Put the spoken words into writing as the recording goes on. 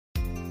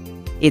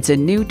It's a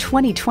new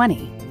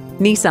 2020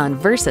 Nissan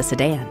Versa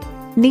sedan.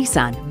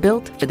 Nissan,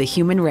 built for the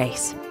human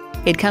race.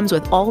 It comes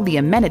with all the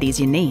amenities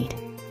you need: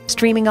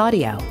 streaming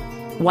audio,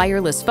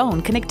 wireless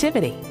phone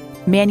connectivity,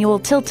 manual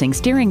tilting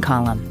steering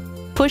column,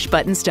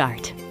 push-button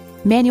start,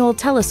 manual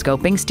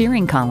telescoping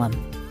steering column,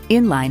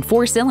 inline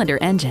 4-cylinder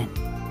engine,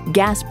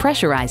 gas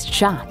pressurized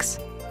shocks,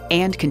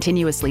 and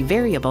continuously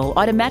variable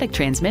automatic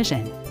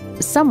transmission.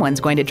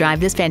 Someone's going to drive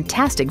this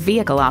fantastic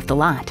vehicle off the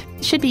lot.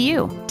 Should be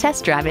you.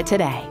 Test drive it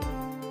today.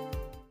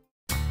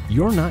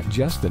 You're not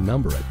just a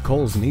number at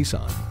Cowles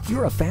Nissan.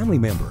 You're a family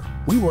member.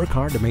 We work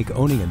hard to make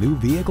owning a new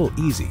vehicle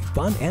easy,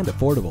 fun, and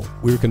affordable.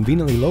 We're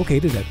conveniently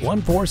located at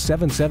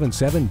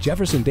 14777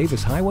 Jefferson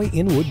Davis Highway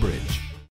in Woodbridge.